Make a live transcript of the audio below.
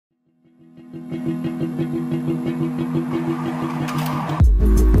Two,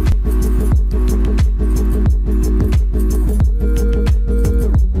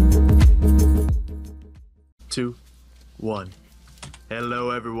 one. Hello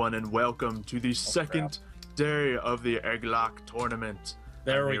everyone and welcome to the second day of the Egglocke tournament.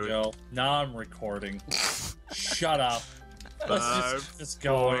 There we go. Now I'm recording. Shut up. Let's just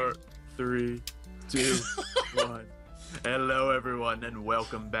go. 4, 3, 2, 1. Hello everyone and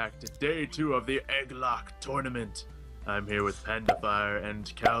welcome back to day 2 of the Egglocke tournament. I'm here with PandaFire and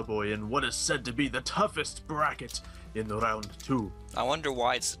COWBOY in what is said to be the toughest bracket in round 2. I wonder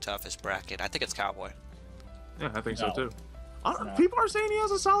why it's the toughest bracket. I think it's COWBOY. Yeah, I think so No. too. No. People are saying he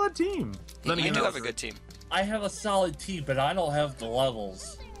has a solid team. You do have a good team. I have a solid team, but I don't have the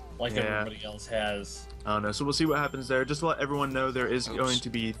levels like Yeah. everybody else has. I don't know, so we'll see what happens there. Just to let everyone know, there is going to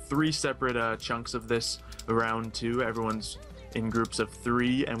be 3 separate chunks of this round 2. Everyone's in groups of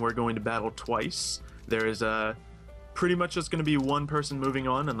 3, and we're going to battle twice. There is pretty much just going to be 1 person moving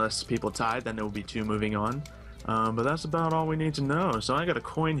on, unless people tie, then there will be 2 moving on. But that's about all we need to know. So I got a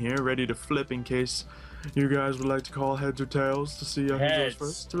coin here ready to flip in case you guys would like to call heads or tails to see who goes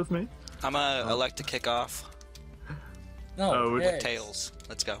first with me. I'm gonna elect to kick off. No, heads. Tails.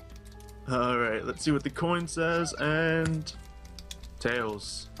 Let's go. Alright, let's see what the coin says, and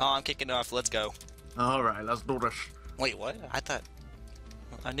tails. Oh, I'm kicking off. Let's go. Alright, let's do this. Wait, what? I thought...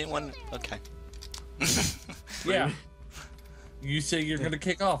 I didn't want... Okay. Yeah. You say you're gonna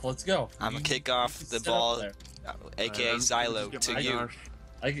kick off. Let's go. I'm gonna kick off the ball, aka XYLO, to you.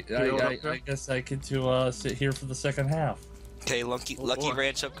 I guess I get to sit here for the second half. Okay, Lucky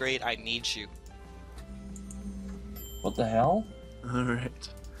Ranch upgrade, I need you. What the hell? Alright,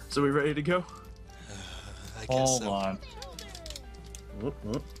 so we ready to go? I guess Hold so. on.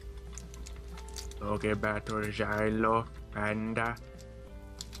 Okay, back to XYLO, Panda.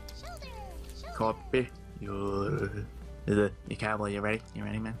 Copy. You COWBOY, you ready? You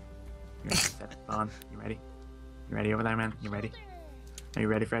ready, man? You ready? Set it on. You ready? You ready over there, man? You ready? Are you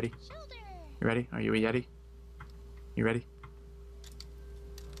ready, Freddy? You ready? Are you a Yeti? You ready?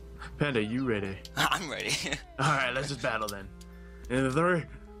 Panda, you ready? I'm ready. Alright, let's just battle then. In 3,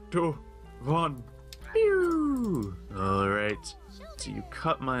 2, 1. Pew! Alright. So you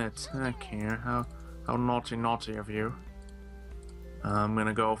cut my attack here. How naughty of you. I'm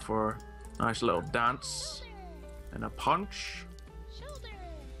gonna go for a nice little dance and a punch.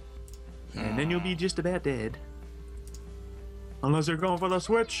 And then you'll be just about dead. Unless you're going for the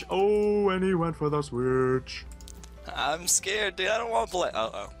switch. Oh, and he went for the switch. I'm scared, dude. I don't want to play.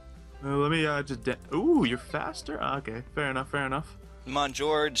 Let me just. Ooh, you're faster. Okay, fair enough. Fair enough. Come on,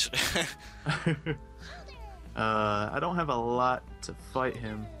 George. I don't have a lot to fight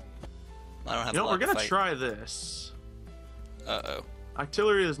him. I don't have. You a know, lot we're gonna to fight. try this. Uh-oh.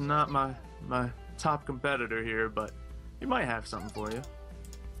 Artillery is not my top competitor here, but he might have something for you.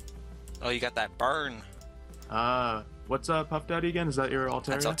 Oh, you got that burn. What's Puff Daddy again? Is that your Altaria?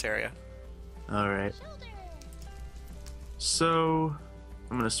 That's Altaria. Alright. So,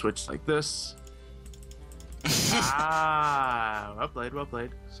 I'm gonna switch like this. Well played, well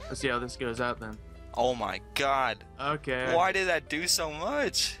played. Let's see how this goes out then. Oh my god. Okay. Why did that do so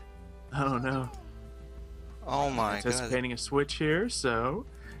much? I don't know. Oh my god. Anticipating a switch here, so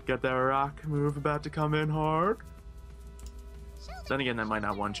got that rock move about to come in hard. Then again, that might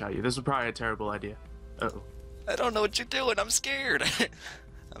not one-shot you. This is probably a terrible idea. Uh-oh. I don't know what you're doing. I'm scared.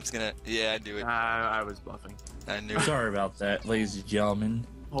 I'm just gonna... Yeah, I do it. I was bluffing. I knew it. Sorry about that, ladies and gentlemen.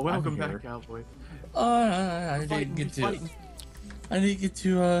 Oh, welcome I'm here. back, COWBOY. I didn't get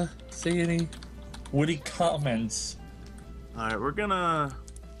to say any witty comments. Alright, we're gonna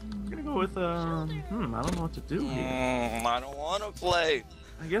go with I don't know what to do here. I don't want to play.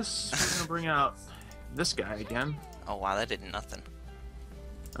 I guess we're gonna bring out this guy again. Oh wow, that did nothing.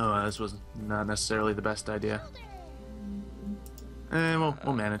 Oh, this was not necessarily the best idea. And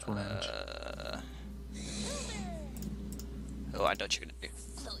we'll manage, we'll manage. Oh, I know what you're gonna do.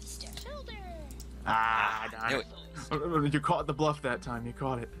 Darn knew it. You caught the bluff that time, you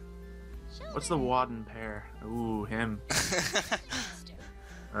caught it. What's the Wadden pair? Ooh, him.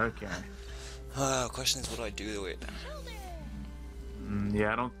 Okay. Question is, what do I do to it?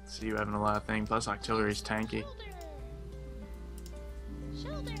 Yeah, I don't see you having a lot of things. Plus, artillery's tanky.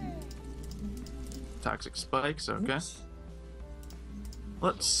 Toxic spikes, okay. Oops.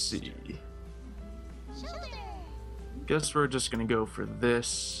 Let's see. Guess we're just gonna go for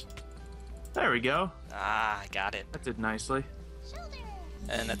this. There we go. Ah, I got it. That did nicely.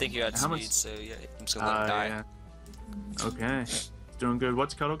 And I think you had How speed, much- so yeah, I'm just gonna let him die. Yeah. Okay. Doing good.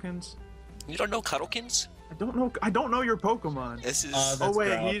 What's Cuddlekins? You don't know Cuddlekins? I don't know your Pokemon. This is Oh wait,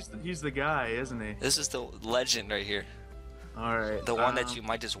 Growl. he's the guy, isn't he? this is the legend right here. All right. The one that you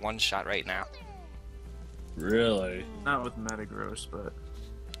might just one shot right now. Really? Not with Metagross, but.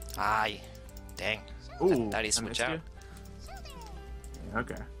 Aye. Dang. Ooh. How'd he I switch missed out? you? Yeah,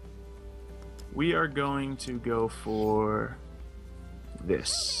 okay. We are going to go for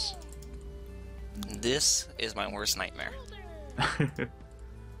this. This is my worst nightmare.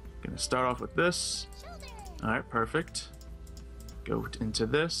 Gonna start off with this. Alright, perfect. Go into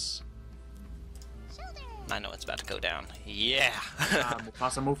this. I know it's about to go down. Yeah.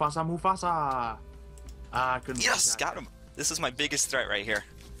 Mufasa, Mufasa, Mufasa! Ah, I couldn't. Yes, got him. This is my biggest threat right here.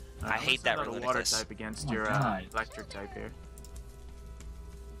 I hate that a water Reluticus. type against Oh, your God. electric type here.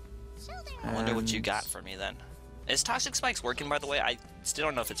 I wonder what you And- got for me then. Is Toxic Spikes working, by the way? I still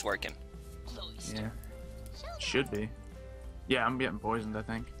don't know if it's working. Yeah. Should be. Yeah, I'm getting poisoned, I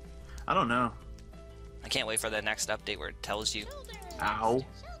think. I don't know. I can't wait for the next update where it tells you. Ow.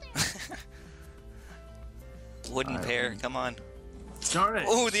 Wooden pair, come on. Darn it!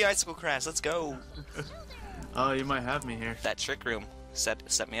 Oh, the Icicle Crash, let's go. Oh, you might have me here. That Trick Room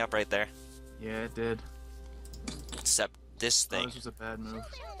set me up right there. Yeah, it did. Except this Oh, thing. this was a bad move.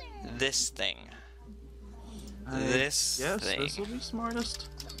 This thing. Yes, This thing. this will be smartest.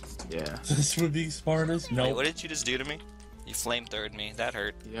 Yeah. This would be smartest. No. Wait, what did you just do to me? You flame-throwed me. That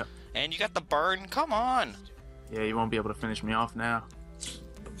hurt. Yep. And you got the burn. Come on. Yeah, you won't be able to finish me off now.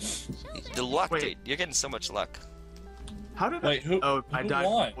 The luck, Wait. dude. You're getting so much luck. How did Wait, who? Oh, I who died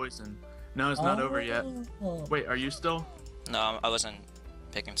won? from poison. No, it's not over yet. Oh. Wait, are you still? No, I wasn't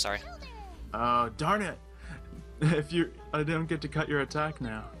picking. Sorry. Oh, darn it! I don't get to cut your attack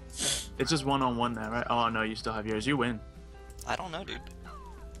now. It's just one-on-one now, right? Oh no, you still have yours. You win. I don't know, dude.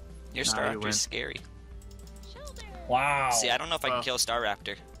 Your Nah, Star you Raptor win. is scary. Wow. See, I don't know if I can Well. kill Star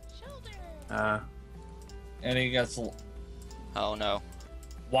Raptor. And he gets. Oh no.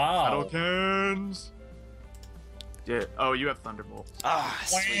 Wow. Hadokens. Yeah. Oh, you have Thunderbolt. Ah,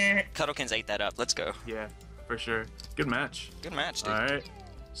 sweet. Cuddlekins ate that up. Let's go. Yeah, for sure. Good match. Good match, dude. All right.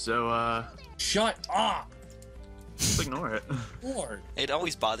 So Shut up, just ignore it. Lord. It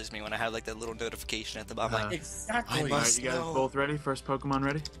always bothers me when I have like that little notification at the bottom. Like, Exactly. I All must- right, you guys No. both ready? First Pokemon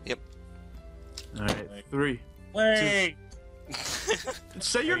ready? Yep. All right, 3. Wait.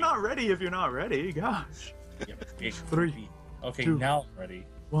 Say you're not ready if you're not ready. Gosh. Yeah, 3, Okay, 2. now I'm ready.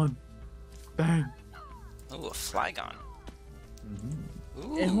 1. Bang. Ooh, a Flygon.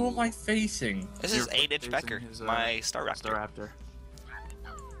 Ooh. And who am I facing? This is You're 8-inch facing Becker, his, my Star Raptor. Staraptor.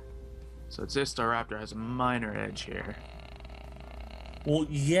 So it's this Staraptor has a minor edge here. Well,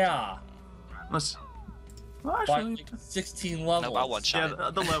 yeah. Let's. Well, By actually, like 16 levels. Nope, I one yeah, shot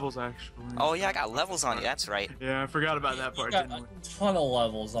it. the levels actually. Oh yeah, I got levels on you. That's right. Yeah, I forgot about that You part. got Didn't a we? ton of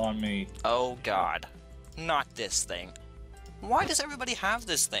levels on me. Oh god, not this thing. Why does everybody have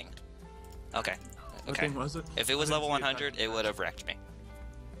this thing? Okay. What Okay. thing was it? If it was I level didn't see 100, it would have wrecked me.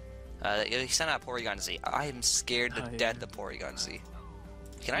 He sent out Porygon Z. I am scared to Oh, yeah. death of Porygon Z.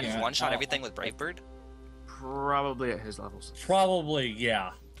 Can I just Yeah, one-shot I'll- everything with Brave Bird? Probably at his levels. Probably,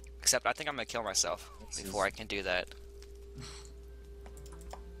 yeah. Except I think I'm gonna kill myself before I can do that.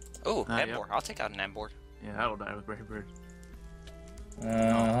 Oh, Yep. Embor. I'll take out an Embor. Yeah, that'll die with Brave Bird. Uh-huh.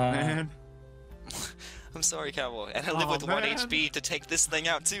 Man. I'm sorry, Cowboy. And I live Oh, with 1 man. HP to take this thing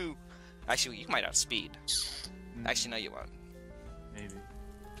out too. Actually, you might outspeed. Actually, no, you won't. Maybe.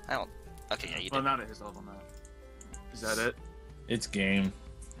 I don't. Okay, yeah, you Well, did. not at his level now. Is that it? It's game.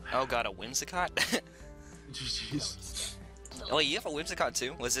 Oh god, a Whimsicott? Jeez. Oh, wait, you have a Whimsicott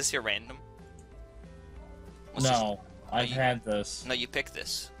too? Was this your random? Was No, I've you- had this. This... No, you picked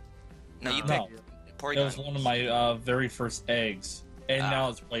this. No, you No. picked It Porygon. was one of my very first eggs. And Ah. now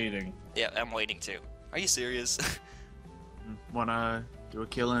it's waiting. Yeah, I'm waiting too. Are you serious? Wanna do a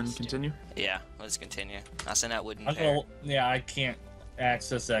kill and continue? Yeah, let's continue. I'll send out Wooden I'm Pair. gonna, yeah, I can't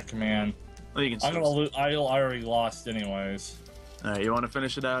access that command. Well, you can. I'm Still... gonna lose. I already lost anyways. All right, you want to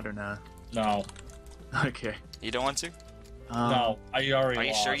finish it out or not? No, Okay. You don't want to? no, I already Are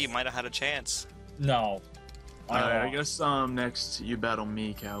you lost. sure you might have had a chance? No. I lost. guess next you battle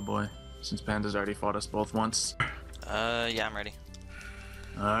me, Cowboy, since Panda's already fought us both once. Yeah, I'm ready.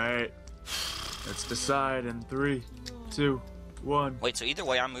 All right. Let's decide in 3, 2, 1. Wait, so either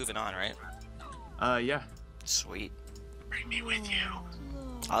way, I'm moving on, right? Yeah. Sweet. Bring me with you.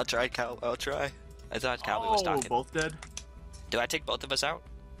 I'll try, Cow. I'll try. I thought Cowboy was talking. Both dead? Do I take both of us out?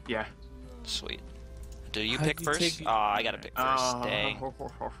 Yeah. Sweet. Do you How'd pick you first? take- Oh, I gotta pick first. Dang. Go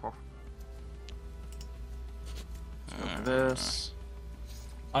for this.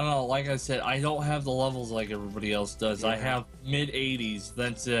 I don't know. Like I said, I don't have the levels like everybody else does. I Yeah. have mid 80s.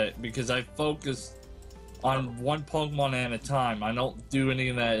 That's it. Because I focus on one Pokemon at a time. I don't do any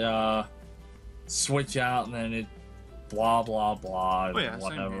of that switch out and then it blah blah blah Oh, yeah, same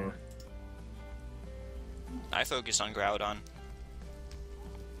whatever. here. I focus on Groudon.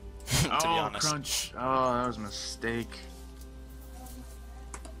 To be Oh, honest. Crunch. Oh, that was a mistake.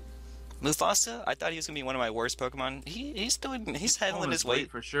 Mufasa, I thought he was gonna be one of my worst Pokemon. He's handling Oh, his his weight.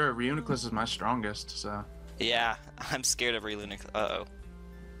 for sure. Reuniclus is my strongest, so Yeah, I'm scared of Relunic. Uh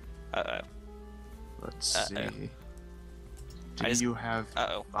oh. let's Uh-oh. see. Do I just- you have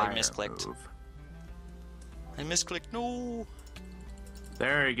I fire misclicked. move? I misclicked. No.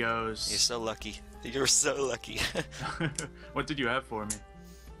 There he goes. You're so lucky. You're so lucky. What did you have for me?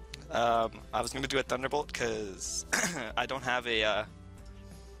 I was gonna do a Thunderbolt because I don't have a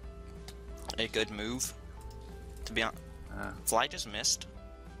good move. To be honest, Fly just missed.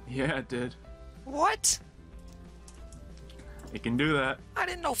 Yeah, it did. What? It can do that. I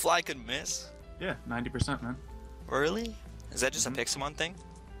didn't know Fly could miss. Yeah, 90%, man. Really? Is that just a Pixelmon thing?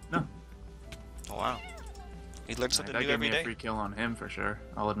 No. Oh wow. He learns something That new gave every me a day. free kill on him for sure.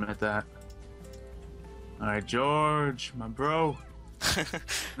 I'll admit that. Alright, George, my bro.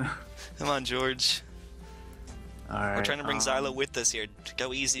 Come on, George. Alright. We're trying to bring XYLO with us here.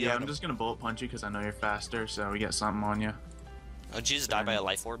 Go easy Yeah, on I'm him. just gonna bullet punch you because I know you're faster, so we get something on you. Oh, did you just die by a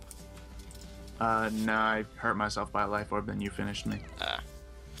life orb? No, I hurt myself by a life orb, then you finished me.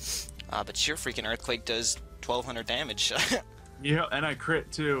 But your freaking Earthquake does 1,200 damage. Yeah, and I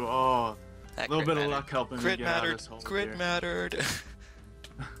crit too. Oh, That a little crit bit of mattered. luck helping me Crit get out of mattered. this hole Crit here. mattered.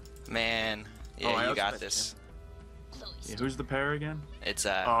 Man, yeah, I you got outspent this. Yeah, who's the pair again? It's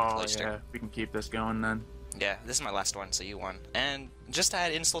Oh, Cloister. yeah, we can keep this going then. Yeah, this is my last one, so you won. And just to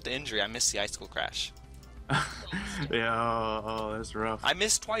add insult to injury, I missed the Icicle Crash. Yeah, oh, that's rough. I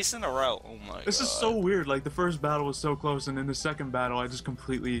missed twice in a row. Oh my god. This is so weird. Like, the first battle was so close, and in the second battle, I just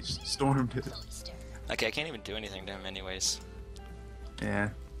completely stormed it. Okay, I can't even do anything to him anyways. Yeah.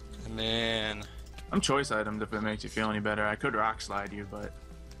 Man. I'm choice itemed if it makes you feel any better. I could rock slide you, but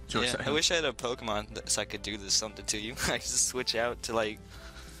choice Yeah, I item. wish I had a Pokemon so I could do this something to you. I just switch out to like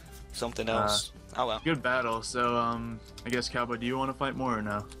something else. Oh well. Good battle. So, I guess, Cowboy, do you want to fight more or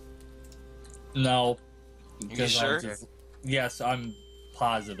no? No. You because sure? Yes, I'm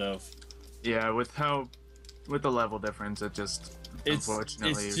positive. Yeah, with the level difference, it just,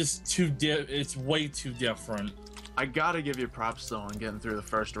 unfortunately... It's just it's way too different. I gotta give you props, though, on getting through the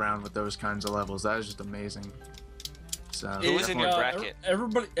first round with those kinds of levels. That is just amazing. So, Who was in your bracket?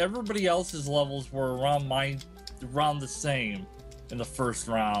 Everybody else's levels were around the same in the first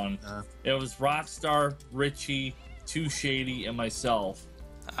round. It was Rockstar, Richie, Too Shady, and myself.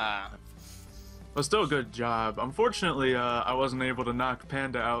 Well, still a good job. Unfortunately, I wasn't able to knock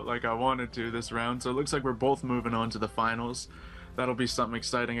Panda out like I wanted to this round, so it looks like we're both moving on to the finals. That'll be something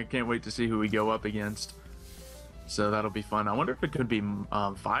exciting. I can't wait to see who we go up against. So that'll be fun. I wonder if it could be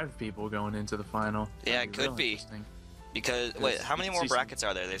 5 people going into the final. Yeah, That'd it could really be. interesting. Because wait, how many you can more see some- brackets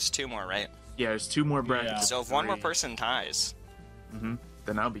are there? There's 2 more, right? Yeah, there's 2 more brackets. Yeah. of So if one more 3. person ties, then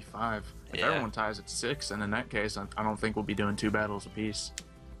that'll be 5. If Yeah. everyone ties at 6, and in that case, I don't think we'll be doing 2 battles apiece.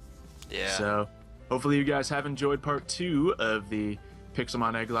 yeah. So, hopefully you guys have enjoyed part 2 of the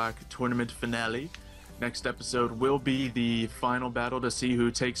Pixelmon Egglocke tournament finale. Next episode will be the final battle to see who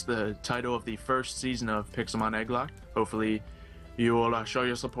takes the title of the first season of Pixelmon Egglocke. Hopefully you will show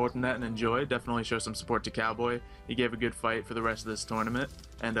your support in that and enjoy. Definitely show some support to Cowboy. He gave a good fight for the rest of this tournament.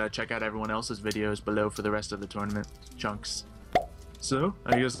 And check out everyone else's videos below for the rest of the tournament chunks. So,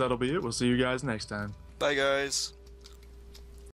 I guess that'll be it. We'll see you guys next time. Bye guys.